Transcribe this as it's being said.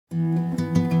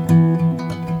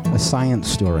science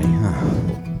story, huh?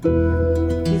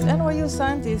 These NYU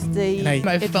scientists,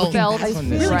 I felt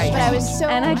really right. But I was so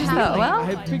And I just thought, happy. well, I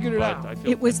had figured it out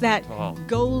It was that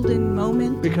golden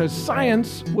moment. because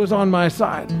science was on my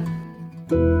side.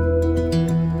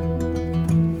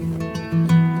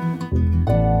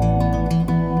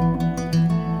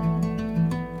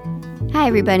 Hi,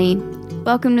 everybody.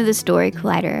 Welcome to the Story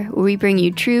Collider, where we bring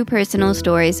you true personal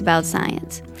stories about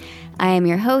science. I am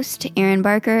your host, Erin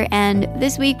Barker, and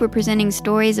this week we're presenting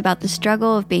stories about the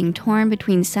struggle of being torn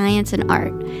between science and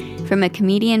art, from a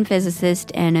comedian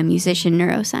physicist and a musician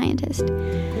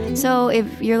neuroscientist. So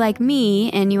if you're like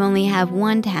me and you only have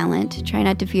one talent, try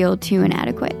not to feel too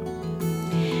inadequate.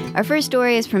 Our first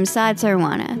story is from Saad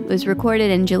Sarwana. It was recorded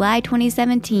in July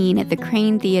 2017 at the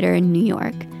Crane Theater in New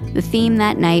York. The theme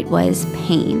that night was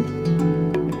pain.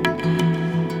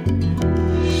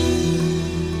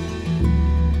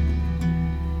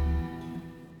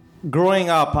 Growing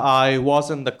up, I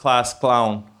wasn't the class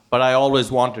clown, but I always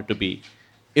wanted to be.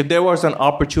 If there was an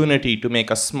opportunity to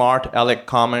make a smart Alec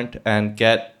comment and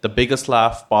get the biggest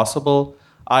laugh possible,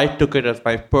 I took it as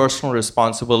my personal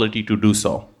responsibility to do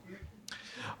so.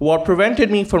 What prevented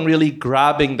me from really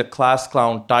grabbing the class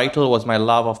clown title was my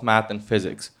love of math and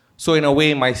physics. So in a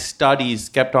way, my studies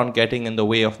kept on getting in the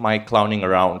way of my clowning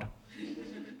around.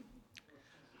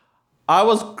 I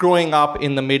was growing up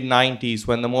in the mid-90s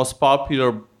when the most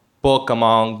popular book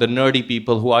among the nerdy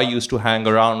people who I used to hang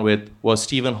around with was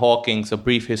Stephen Hawking's A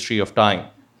Brief History of Time.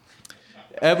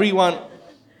 Everyone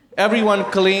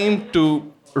claimed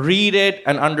to read it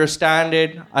and understand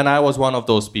it, and I was one of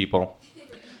those people.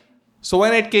 So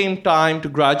when it came time to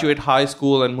graduate high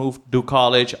school and move to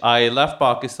college, I left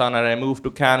Pakistan and I moved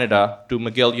to Canada, to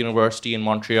McGill University in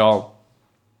Montreal,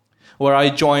 where I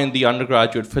joined the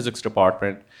undergraduate physics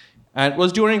department. And it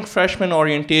was during freshman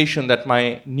orientation that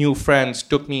my new friends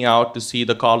took me out to see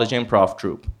the college improv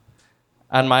troupe.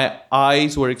 And my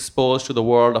eyes were exposed to the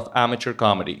world of amateur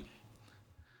comedy.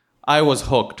 I was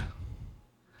hooked.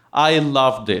 I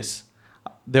loved this.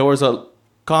 There was a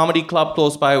comedy club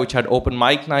close by which had open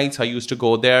mic nights. I used to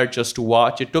go there just to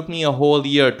watch. It took me a whole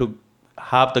year to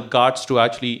have the guts to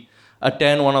actually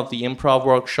attend one of the improv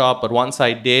workshops, but once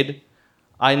I did,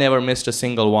 I never missed a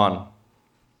single one.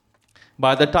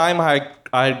 By the time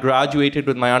I graduated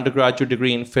with my undergraduate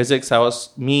degree in physics, I was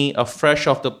a fresh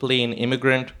off the plane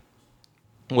immigrant,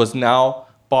 was now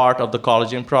part of the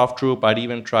college improv troupe. I'd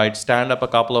even tried stand-up a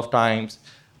couple of times,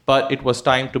 but it was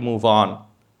time to move on,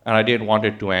 and I didn't want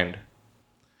it to end.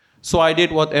 So I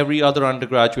did what every other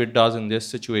undergraduate does in this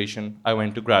situation. I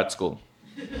went to grad school.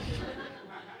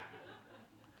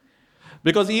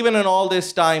 Because even in all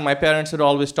this time, my parents had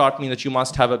always taught me that you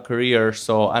must have a career,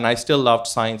 and I still loved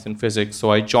science and physics,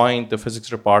 so I joined the physics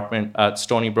department at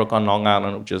Stony Brook on Long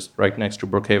Island, which is right next to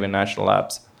Brookhaven National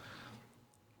Labs.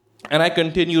 And I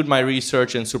continued my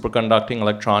research in superconducting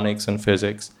electronics and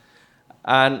physics.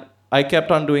 And I kept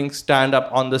on doing stand-up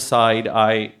on the side.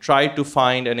 I tried to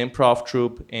find an improv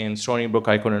troupe in Stony Brook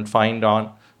I couldn't find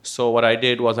on. So what I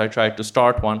did was I tried to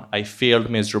start one. I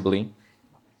failed miserably.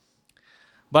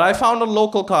 But I found a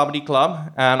local comedy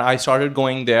club, and I started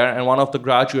going there. And one of the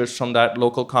graduates from that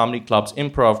local comedy club's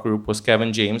improv group was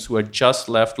Kevin James, who had just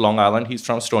left Long Island. He's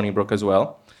from Stony Brook as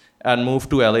well, and moved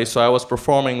to LA. So I was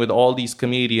performing with all these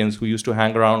comedians who used to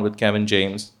hang around with Kevin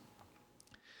James.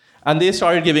 And they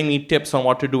started giving me tips on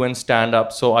what to do in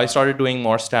stand-up, so I started doing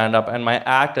more stand-up, and my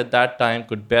act at that time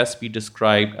could best be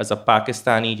described as a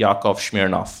Pakistani Yakov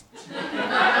Smirnoff.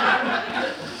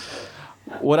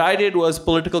 What I did was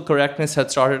political correctness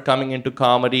had started coming into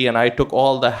comedy, and I took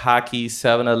all the hacky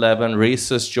 7-Eleven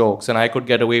racist jokes, and I could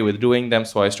get away with doing them,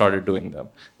 so I started doing them.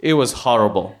 It was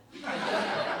horrible.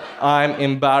 I'm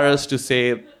embarrassed to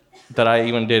say that I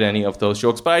even did any of those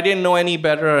jokes. But I didn't know any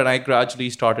better, and I gradually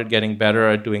started getting better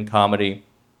at doing comedy.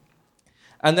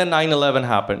 And then 9/11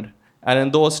 happened. And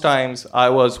in those times, I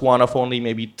was one of only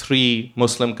maybe 3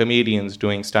 Muslim comedians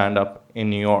doing stand-up in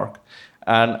New York.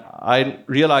 And I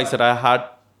realized that I had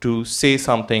to say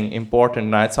something important,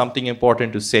 and I had something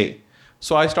important to say.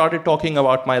 So I started talking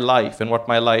about my life, and what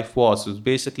my life was. It was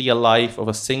basically a life of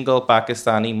a single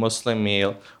Pakistani Muslim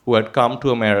male who had come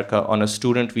to America on a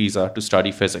student visa to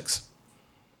study physics.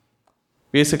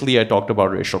 Basically, I talked about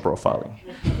racial profiling.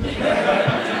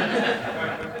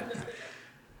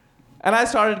 And I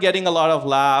started getting a lot of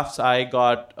laughs. I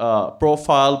got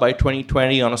profiled by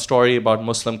 2020 on a story about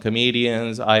Muslim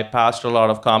comedians. I passed a lot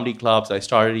of comedy clubs. I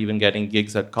started even getting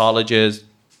gigs at colleges.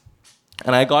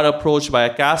 And I got approached by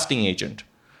a casting agent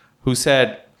who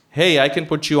said, hey, I can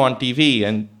put you on TV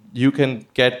and you can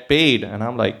get paid. And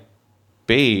I'm like,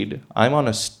 paid? I'm on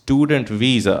a student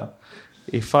visa.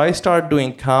 if I start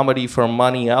doing comedy for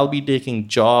money, I'll be taking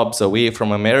jobs away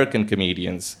from American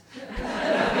comedians.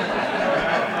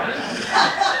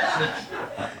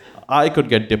 I could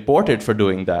get deported for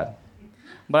doing that.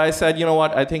 But I said, you know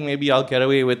what, I think maybe I'll get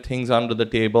away with things under the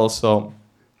table.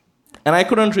 And I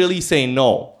couldn't really say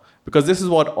no, because this is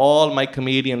what all my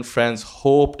comedian friends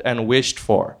hoped and wished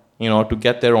for, to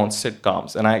get their own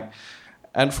sitcoms.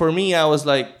 And for me, I was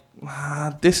like,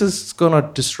 this is going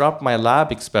to disrupt my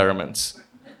lab experiments.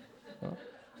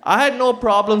 I had no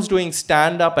problems doing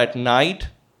stand-up at night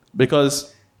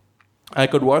because I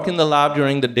could work in the lab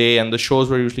during the day, and the shows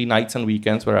were usually nights and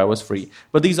weekends where I was free.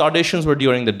 But these auditions were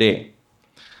during the day.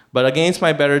 But against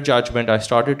my better judgment, I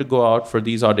started to go out for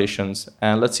these auditions,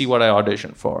 and let's see what I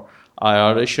auditioned for. I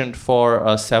auditioned for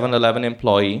a 7-Eleven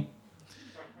employee,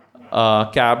 a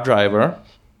cab driver,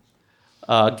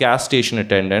 a gas station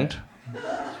attendant.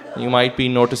 You might be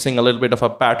noticing a little bit of a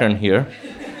pattern here.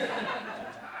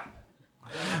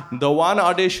 The one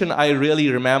audition I really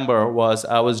remember was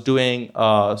I was doing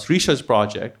a research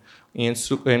project in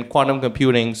quantum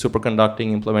computing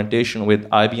superconducting implementation with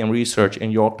IBM Research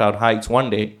in Yorktown Heights one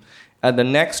day. And the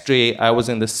next day, I was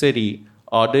in the city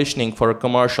auditioning for a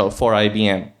commercial for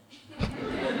IBM.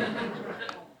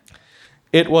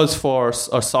 It was for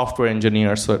a software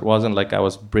engineer, so it wasn't like I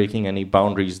was breaking any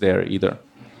boundaries there either.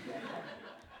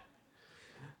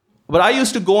 But I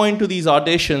used to go into these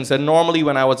auditions, and normally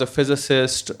when I was a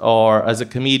physicist or as a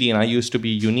comedian, I used to be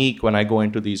unique when I go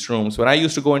into these rooms. When I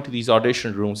used to go into these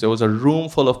audition rooms, there was a room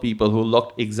full of people who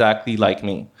looked exactly like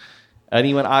me. And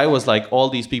even I was like, all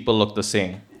these people look the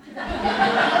same.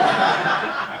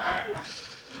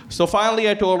 So finally,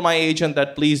 I told my agent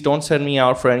that please don't send me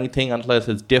out for anything unless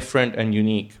it's different and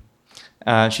unique.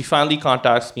 And she finally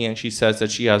contacts me and she says that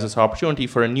she has this opportunity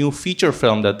for a new feature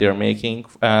film that they're making,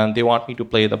 and they want me to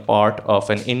play the part of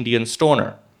an Indian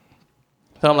stoner.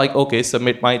 So I'm like, okay,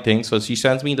 submit my thing. So she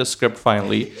sends me the script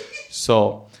finally.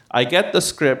 So I get the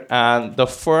script, and the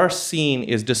first scene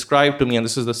is described to me, and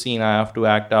this is the scene I have to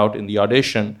act out in the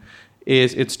audition,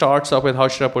 is it starts up with, how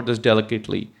should I put this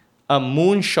delicately, a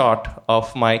moonshot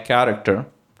of my character.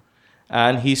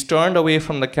 And he's turned away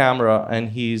from the camera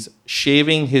and he's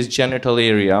shaving his genital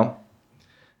area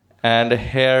and the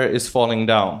hair is falling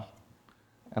down.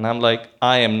 And I'm like,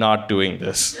 I am not doing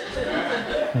this.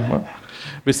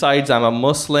 Besides, I'm a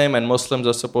Muslim, and Muslims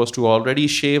are supposed to already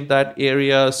shave that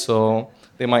area, so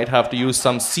they might have to use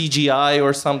some CGI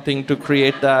or something to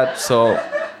create that. So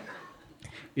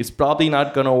it's probably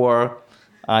not going to work.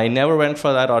 I never went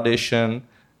for that audition.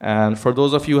 And for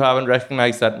those of you who haven't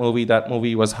recognized that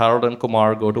movie was Harold and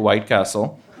Kumar Go to White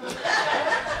Castle.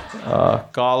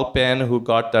 Carl Penn, who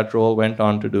got that role, went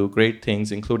on to do great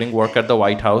things, including work at the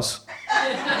White House.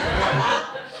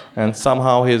 And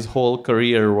somehow his whole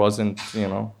career wasn't,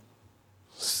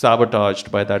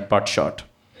 sabotaged by that butt shot.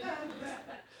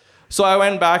 So I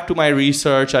went back to my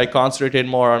research. I concentrated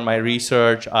more on my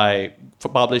research. I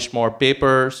published more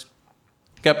papers.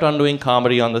 Kept on doing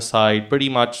comedy on the side, pretty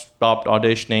much stopped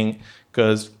auditioning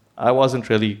because I wasn't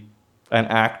really an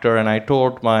actor. And I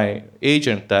told my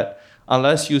agent that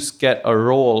unless you get a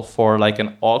role for like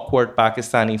an awkward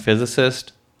Pakistani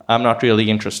physicist, I'm not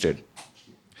really interested.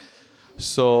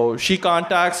 So she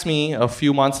contacts me a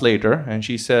few months later, and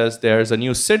she says there's a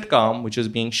new sitcom which is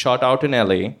being shot out in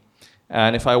LA.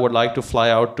 And if I would like to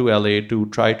fly out to LA to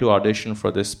try to audition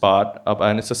for this spot,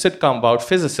 and it's a sitcom about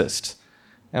physicists.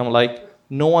 And I'm like,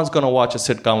 no one's going to watch a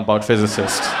sitcom about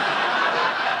physicists.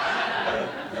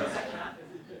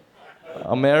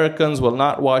 Americans will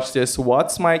not watch this.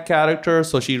 What's my character?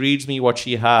 So she reads me what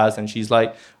she has, and she's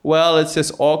like, well, it's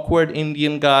this awkward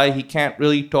Indian guy. He can't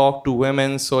really talk to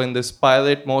women, so in this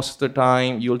pilot, most of the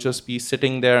time, you'll just be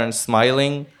sitting there and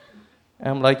smiling. And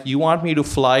I'm like, you want me to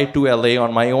fly to LA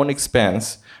on my own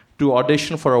expense to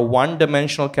audition for a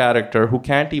one-dimensional character who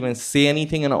can't even say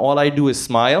anything and all I do is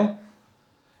smile?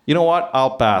 You know what?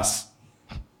 I'll pass.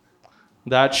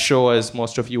 That show, as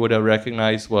most of you would have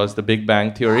recognized, was The Big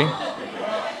Bang Theory.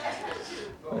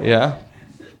 Yeah.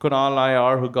 Kunal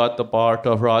Nair, who got the part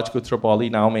of Raj Kutrapali,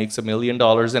 now makes $1 million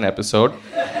an episode.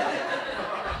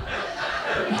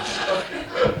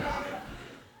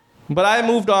 But I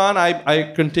moved on.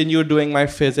 I continued doing my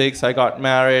physics. I got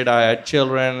married. I had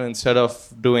children. Instead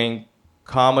of doing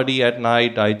comedy at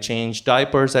night, I changed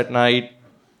diapers at night.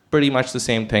 Pretty much the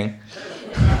same thing.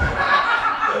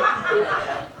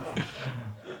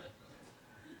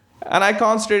 And I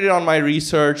concentrated on my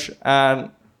research,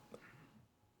 and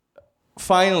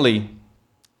finally,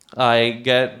 I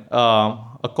get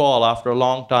a call after a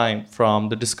long time from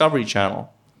the Discovery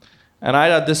Channel. And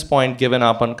I'd at this point given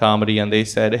up on comedy, and they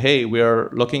said, hey, we're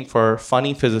looking for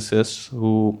funny physicists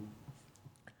who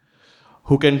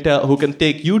can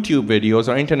take YouTube videos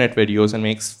or internet videos and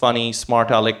make funny, smart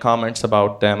aleck comments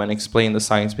about them and explain the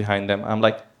science behind them. I'm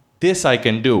like, this I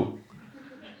can do.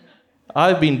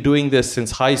 I've been doing this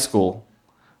since high school.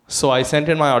 So I sent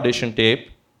in my audition tape,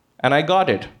 and I got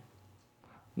it.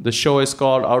 The show is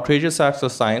called Outrageous Acts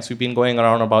of Science. We've been going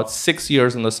around about 6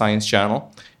 years on the Science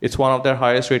Channel. It's one of their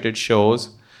highest rated shows.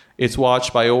 It's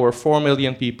watched by over 4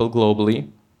 million people globally.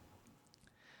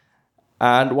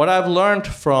 And what I've learned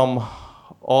from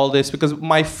all this, because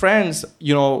my friends,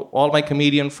 all my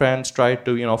comedian friends tried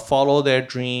to, follow their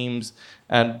dreams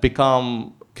and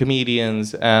become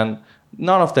comedians, and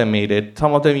none of them made it.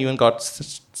 Some of them even got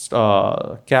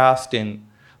cast in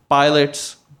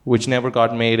pilots, which never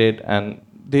got made it, and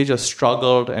they just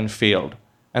struggled and failed.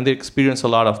 And they experienced a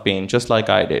lot of pain, just like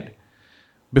I did,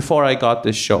 before I got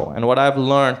this show. And what I've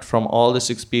learned from all this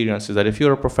experience is that if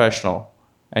you're a professional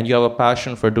and you have a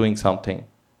passion for doing something,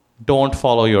 don't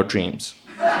follow your dreams.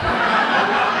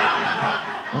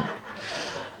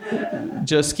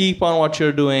 Just keep on what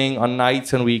you're doing on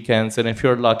nights and weekends, and if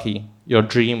you're lucky, your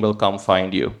dream will come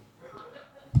find you.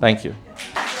 Thank you.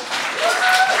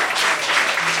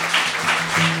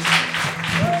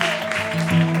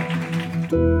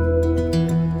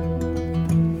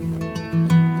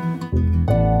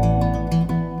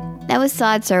 That was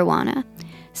Saad Sarwana.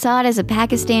 Saad is a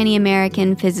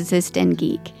Pakistani-American physicist and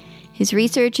geek. His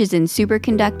research is in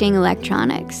superconducting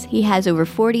electronics. He has over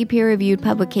 40 peer-reviewed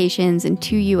publications and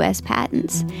 2 U.S.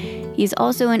 patents. He's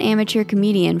also an amateur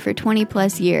comedian for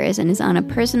 20-plus years and is on a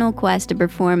personal quest to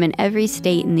perform in every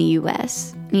state in the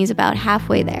U.S. And he's about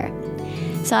halfway there.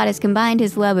 Saad has combined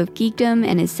his love of geekdom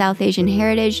and his South Asian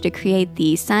heritage to create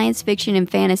the Science Fiction and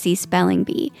Fantasy Spelling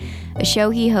Bee, a show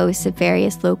he hosts at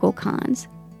various local cons.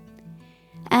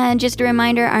 And just a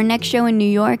reminder, our next show in New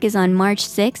York is on March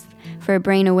 6th for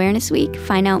Brain Awareness Week.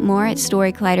 Find out more at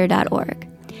storycollider.org.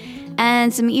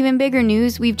 And some even bigger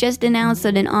news, we've just announced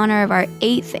that in honor of our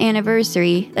 8th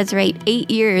anniversary, that's right,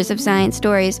 8 years of Science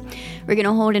Stories, we're going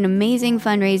to hold an amazing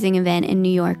fundraising event in New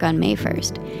York on May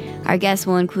 1st. Our guests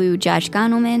will include Josh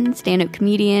Gondelman, stand-up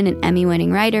comedian and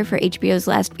Emmy-winning writer for HBO's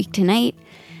Last Week Tonight,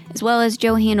 as well as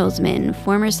Joe Handelsman,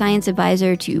 former science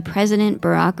advisor to President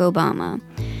Barack Obama.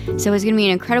 So it's going to be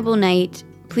an incredible night.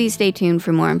 Please stay tuned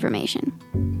for more information.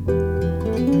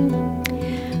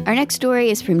 Our next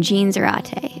story is from Gene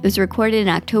Zarate. It was recorded in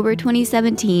October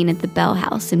 2017 at the Bell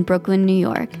House in Brooklyn, New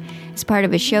York, as part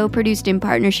of a show produced in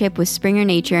partnership with Springer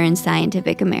Nature and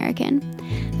Scientific American.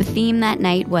 The theme that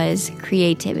night was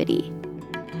creativity.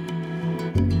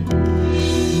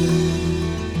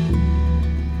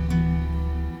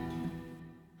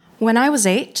 When I was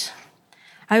 8,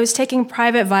 I was taking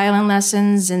private violin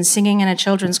lessons and singing in a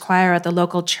children's choir at the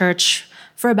local church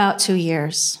for about 2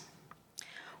 years.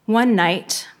 One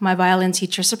night, my violin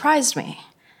teacher surprised me.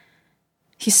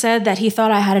 He said that he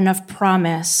thought I had enough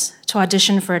promise to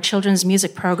audition for a children's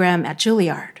music program at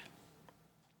Juilliard.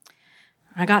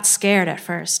 I got scared at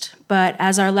first, but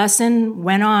as our lesson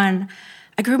went on,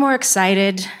 I grew more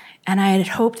excited, and I had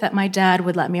hoped that my dad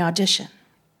would let me audition.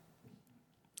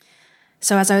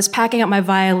 So as I was packing up my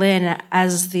violin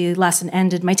as the lesson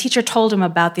ended, my teacher told him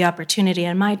about the opportunity,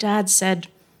 and my dad said,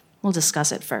 "We'll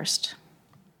discuss it first."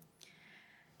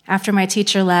 After my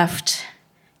teacher left,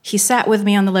 he sat with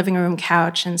me on the living room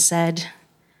couch and said,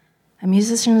 "A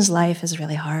musician's life is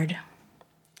really hard.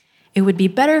 It would be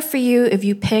better for you if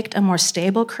you picked a more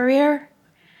stable career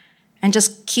and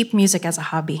just keep music as a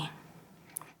hobby."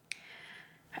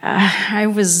 I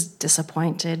was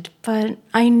disappointed, but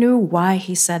I knew why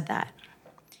he said that.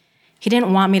 He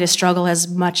didn't want me to struggle as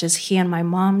much as he and my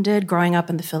mom did growing up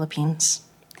in the Philippines.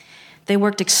 They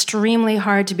worked extremely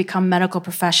hard to become medical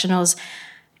professionals,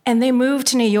 and they moved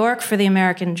to New York for the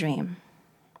American dream.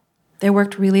 They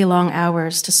worked really long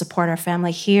hours to support our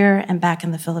family here and back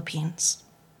in the Philippines.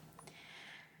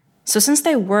 So since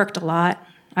they worked a lot,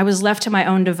 I was left to my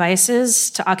own devices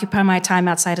to occupy my time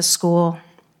outside of school.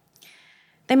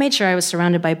 They made sure I was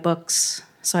surrounded by books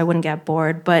so I wouldn't get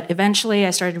bored, but eventually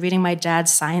I started reading my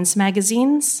dad's science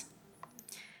magazines,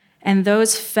 and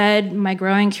those fed my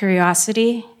growing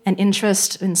curiosity and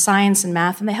interest in science and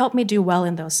math, and they helped me do well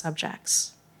in those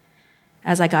subjects.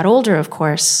 As I got older, of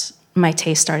course, my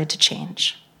taste started to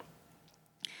change.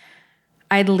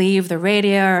 I'd leave the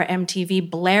radio or MTV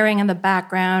blaring in the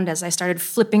background as I started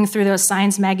flipping through those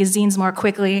science magazines more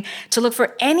quickly to look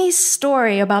for any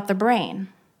story about the brain,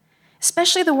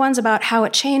 especially the ones about how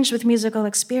it changed with musical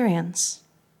experience.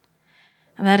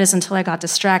 That is until I got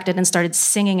distracted and started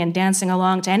singing and dancing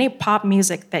along to any pop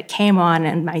music that came on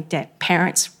and my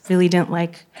parents really didn't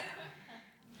like.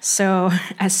 So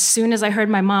as soon as I heard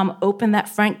my mom open that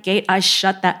front gate, I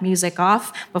shut that music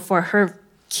off before her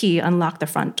key unlocked the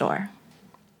front door.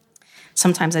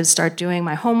 Sometimes I'd start doing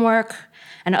my homework,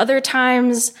 and other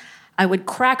times I would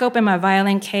crack open my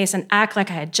violin case and act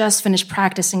like I had just finished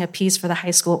practicing a piece for the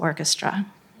high school orchestra.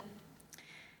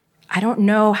 I don't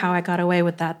know how I got away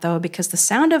with that, though, because the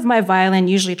sound of my violin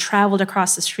usually traveled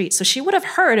across the street, so she would have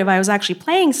heard if I was actually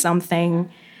playing something,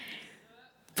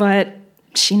 but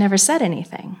she never said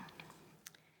anything.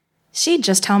 She'd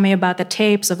just tell me about the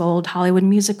tapes of old Hollywood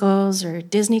musicals or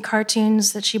Disney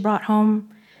cartoons that she brought home,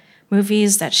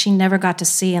 movies that she never got to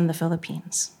see in the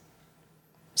Philippines.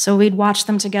 So we'd watch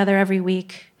them together every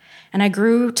week, and I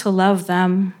grew to love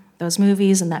them, those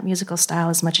movies and that musical style,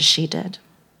 as much as she did.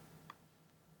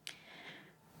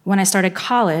 When I started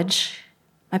college,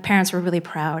 my parents were really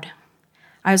proud.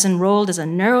 I was enrolled as a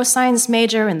neuroscience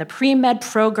major in the pre-med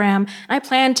program, and I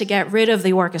planned to get rid of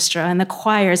the orchestra and the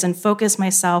choirs and focus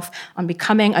myself on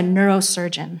becoming a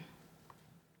neurosurgeon.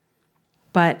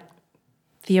 But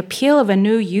the appeal of a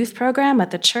new youth program at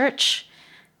the church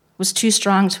was too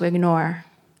strong to ignore.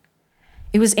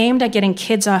 It was aimed at getting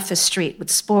kids off the street with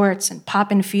sports and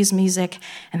pop-infused music,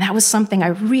 and that was something I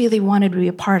really wanted to be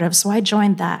a part of, so I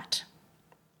joined that.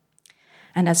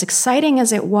 And as exciting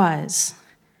as it was,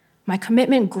 my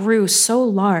commitment grew so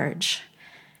large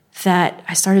that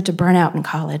I started to burn out in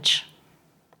college,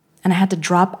 and I had to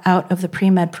drop out of the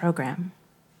pre-med program.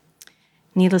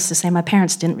 Needless to say, my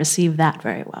parents didn't receive that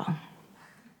very well.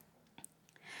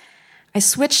 I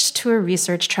switched to a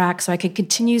research track so I could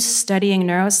continue studying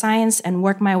neuroscience and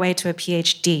work my way to a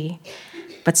PhD.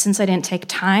 But since I didn't take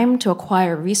time to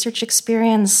acquire research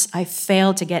experience, I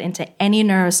failed to get into any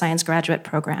neuroscience graduate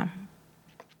program.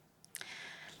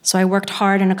 So I worked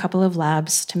hard in a couple of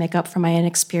labs to make up for my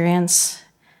inexperience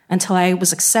until I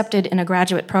was accepted in a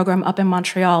graduate program up in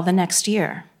Montreal the next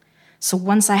year. So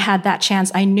once I had that chance,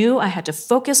 I knew I had to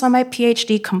focus on my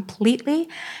PhD completely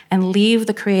and leave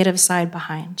the creative side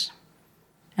behind.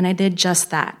 And I did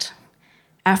just that.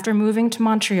 After moving to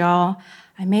Montreal,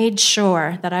 I made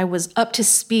sure that I was up to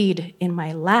speed in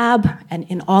my lab and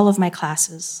in all of my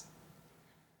classes.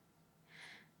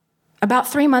 About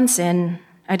 3 months in,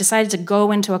 I decided to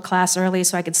go into a class early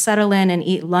so I could settle in and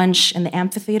eat lunch in the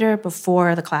amphitheater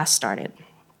before the class started.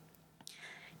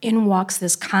 In walks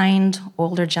this kind,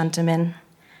 older gentleman,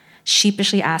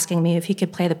 sheepishly asking me if he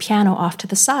could play the piano off to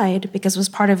the side because it was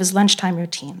part of his lunchtime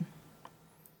routine.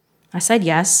 I said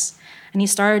yes, and he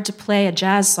started to play a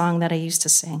jazz song that I used to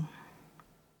sing.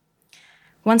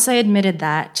 Once I admitted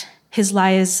that, his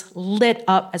eyes lit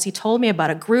up as he told me about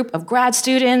a group of grad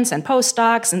students and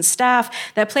postdocs and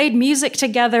staff that played music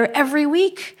together every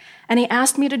week, and he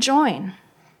asked me to join.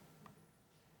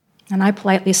 And I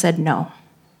politely said no,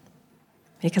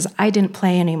 because I didn't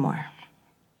play anymore.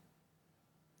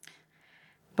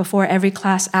 Before every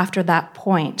class after that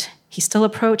point, he still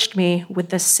approached me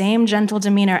with the same gentle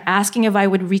demeanor, asking if I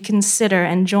would reconsider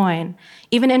and join,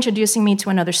 even introducing me to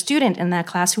another student in that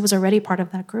class who was already part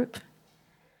of that group.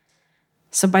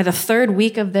 So by the third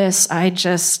week of this, I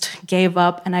just gave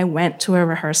up and I went to a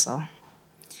rehearsal.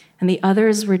 And the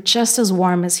others were just as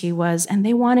warm as he was, and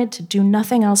they wanted to do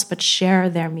nothing else but share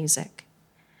their music.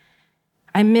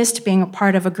 I missed being a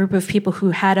part of a group of people who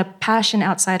had a passion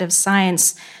outside of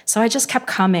science, so I just kept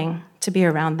coming to be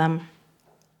around them.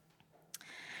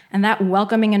 And that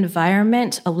welcoming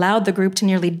environment allowed the group to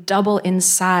nearly double in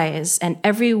size, and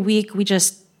every week we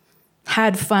just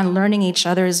had fun learning each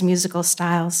other's musical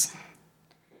styles.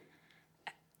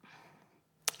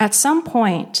 At some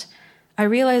point, I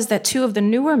realized that 2 of the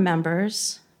newer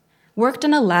members worked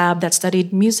in a lab that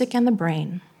studied music and the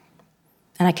brain,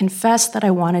 and I confessed that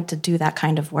I wanted to do that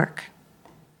kind of work.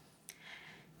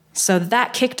 So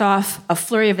that kicked off a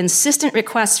flurry of insistent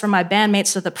requests from my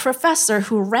bandmates to the professor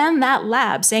who ran that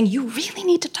lab, saying, "You really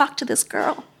need to talk to this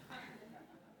girl."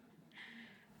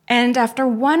 And after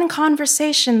one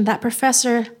conversation, that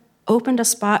professor opened a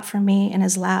spot for me in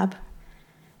his lab.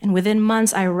 And within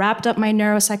months, I wrapped up my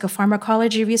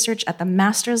neuropsychopharmacology research at the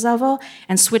master's level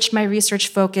and switched my research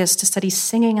focus to study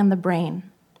singing and the brain,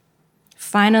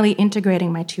 finally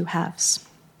integrating my 2 halves.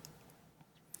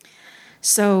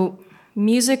 So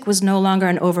music was no longer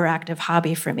an overactive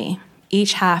hobby for me.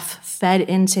 Each half fed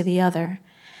into the other.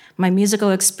 My musical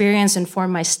experience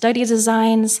informed my study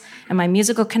designs, and my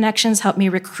musical connections helped me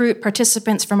recruit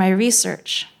participants for my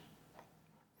research.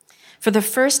 For the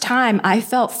first time, I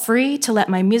felt free to let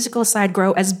my musical side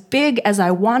grow as big as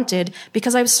I wanted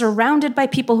because I was surrounded by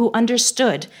people who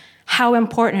understood how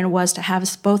important it was to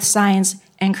have both science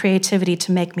and creativity to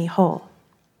make me whole.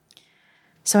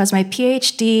 So as my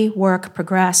PhD work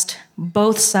progressed,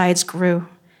 both sides grew,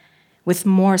 with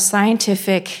more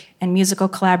scientific and musical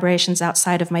collaborations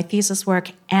outside of my thesis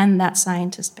work and that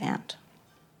scientist band.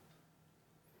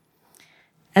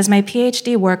 As my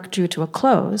PhD work drew to a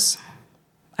close,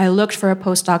 I looked for a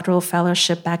postdoctoral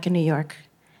fellowship back in New York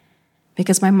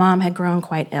because my mom had grown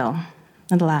quite ill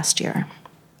in the last year.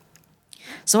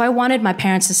 So I wanted my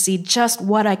parents to see just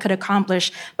what I could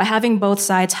accomplish by having both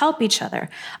sides help each other.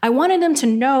 I wanted them to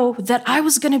know that I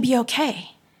was going to be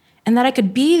okay and that I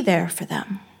could be there for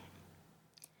them.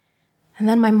 And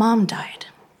then my mom died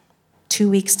 2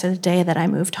 weeks to the day that I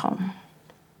moved home.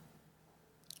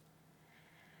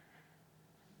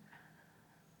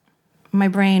 My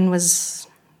brain was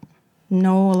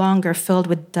no longer filled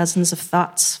with dozens of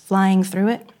thoughts flying through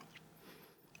it,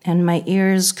 and my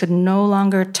ears could no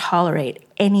longer tolerate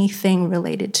anything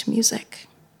related to music.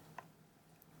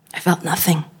 I felt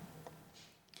nothing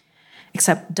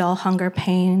except dull hunger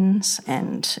pains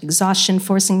and exhaustion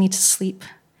forcing me to sleep,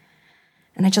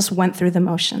 and I just went through the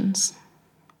motions,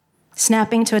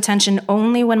 snapping to attention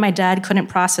only when my dad couldn't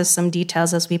process some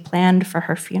details as we planned for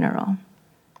her funeral.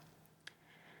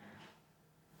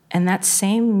 And that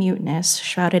same muteness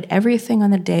shrouded everything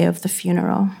on the day of the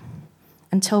funeral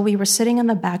until we were sitting in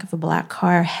the back of a black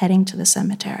car heading to the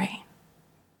cemetery.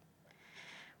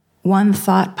 One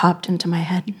thought popped into my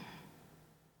head.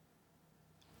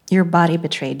 Your body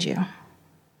betrayed you.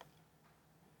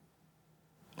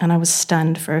 And I was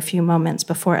stunned for a few moments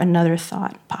before another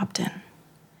thought popped in.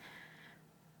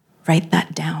 Write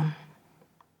that down.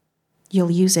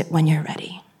 You'll use it when you're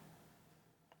ready.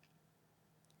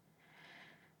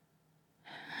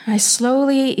 I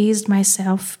slowly eased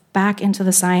myself back into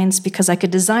the science because I could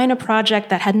design a project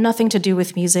that had nothing to do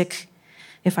with music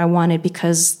if I wanted,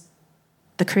 because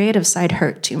the creative side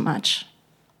hurt too much.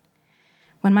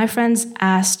 When my friends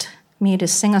asked me to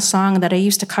sing a song that I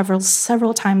used to cover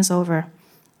several times over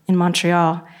in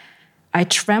Montreal, I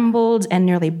trembled and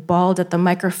nearly bawled at the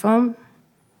microphone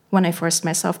when I forced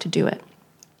myself to do it.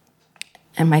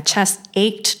 And my chest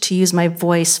ached to use my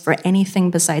voice for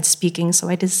anything besides speaking, so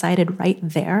I decided right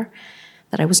there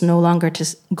that I was no longer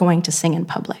going to sing in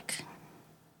public.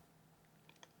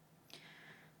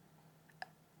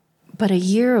 But a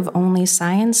year of only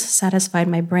science satisfied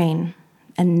my brain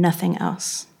and nothing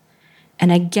else.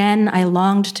 And again, I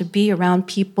longed to be around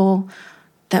people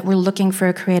that were looking for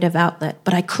a creative outlet,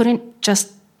 but I couldn't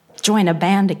just join a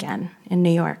band again in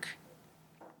New York.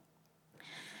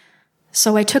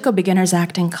 So I took a beginner's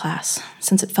acting class,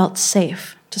 since it felt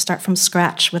safe to start from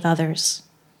scratch with others.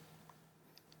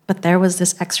 But there was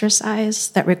this exercise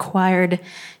that required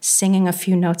singing a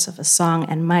few notes of a song,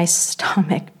 and my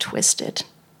stomach twisted.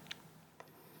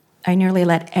 I nearly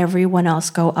let everyone else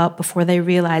go up before they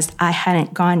realized I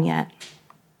hadn't gone yet.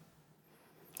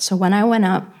 So when I went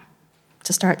up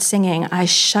to start singing, I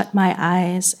shut my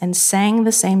eyes and sang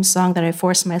the same song that I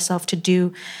forced myself to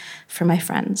do for my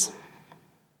friends.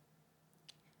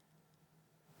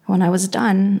 When I was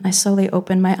done, I slowly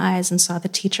opened my eyes and saw the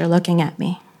teacher looking at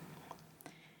me.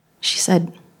 She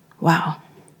said, "Wow,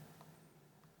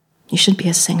 you should be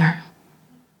a singer."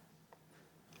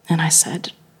 And I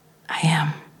said, "I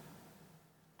am."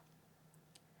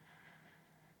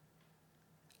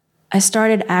 I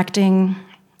started acting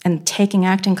and taking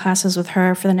acting classes with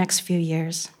her for the next few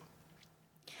years.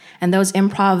 And those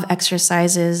improv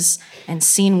exercises and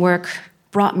scene work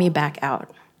brought me back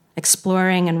out,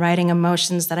 exploring and writing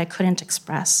emotions that I couldn't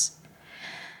express.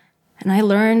 And I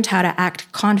learned how to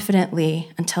act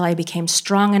confidently until I became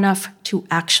strong enough to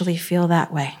actually feel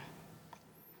that way.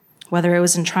 Whether it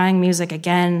was in trying music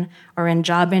again or in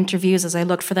job interviews as I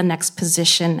looked for the next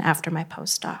position after my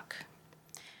postdoc.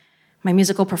 My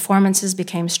musical performances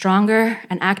became stronger,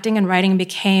 and acting and writing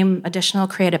became additional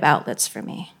creative outlets for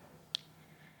me.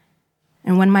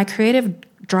 And when my creative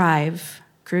drive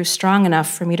grew strong enough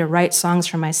for me to write songs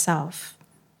for myself,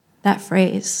 that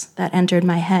phrase that entered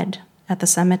my head at the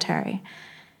cemetery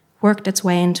worked its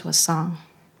way into a song,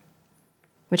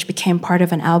 which became part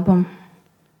of an album,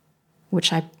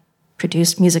 which I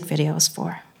produced music videos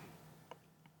for.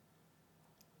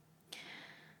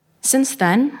 Since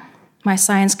then, my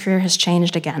science career has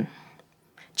changed again.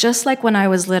 Just like when I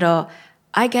was little,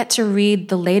 I get to read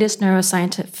the latest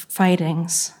neuroscientific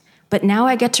findings, but now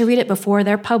I get to read it before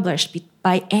they're published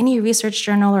by any research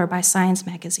journal or by science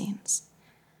magazines.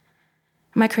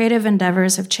 My creative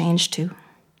endeavors have changed too,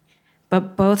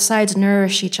 but both sides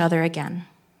nourish each other again.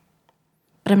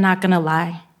 But I'm not gonna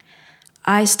lie,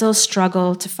 I still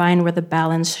struggle to find where the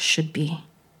balance should be,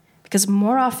 because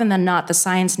more often than not, the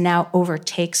science now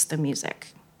overtakes the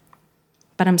music.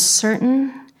 But I'm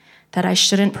certain that I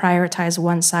shouldn't prioritize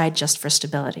one side just for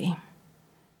stability.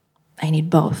 I need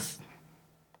both.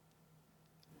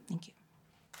 Thank you.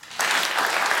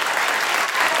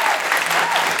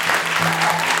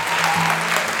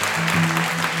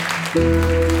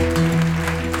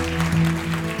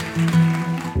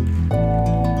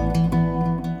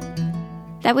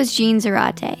 That was Jean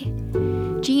Zarate.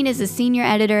 Jean is a senior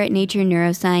editor at Nature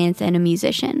Neuroscience and a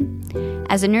musician.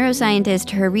 As a neuroscientist,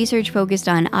 her research focused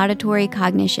on auditory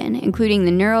cognition, including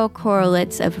the neural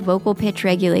correlates of vocal pitch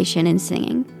regulation and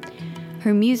singing.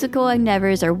 Her musical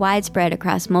endeavors are widespread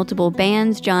across multiple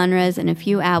bands, genres, and a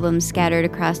few albums scattered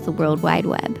across the World Wide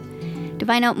Web. To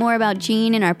find out more about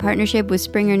Jean and our partnership with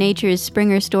Springer Nature's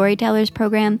Springer Storytellers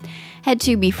program, head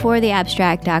to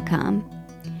beforetheabstract.com.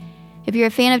 If you're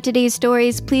a fan of today's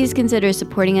stories, please consider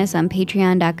supporting us on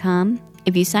patreon.com.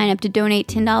 If you sign up to donate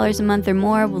 $10 a month or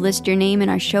more, we'll list your name in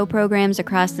our show programs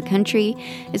across the country,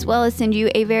 as well as send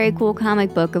you a very cool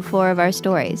comic book of 4 of our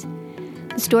stories.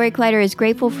 The Story Collider is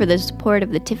grateful for the support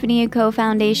of the Tiffany & Co.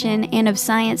 Foundation and of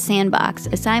Science Sandbox,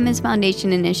 a Simons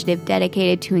Foundation initiative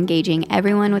dedicated to engaging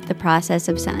everyone with the process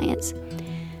of science.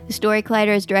 The Story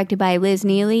Collider is directed by Liz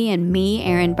Neely and me,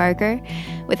 Erin Barker,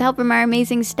 with help from our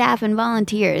amazing staff and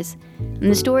volunteers. And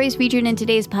the stories featured in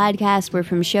today's podcast were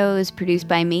from shows produced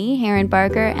by me, Erin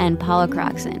Barker, and Paula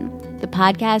Croxon. The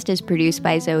podcast is produced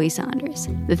by Zoe Saunders.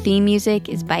 The theme music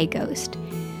is by Ghost.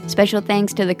 Special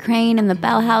thanks to the Crane and the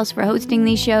Bell House for hosting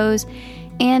these shows,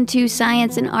 and to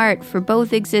Science and Art for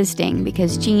both existing,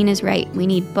 because Jean is right, we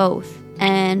need both.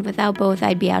 And without both,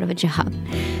 I'd be out of a job.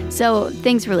 So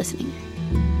thanks for listening.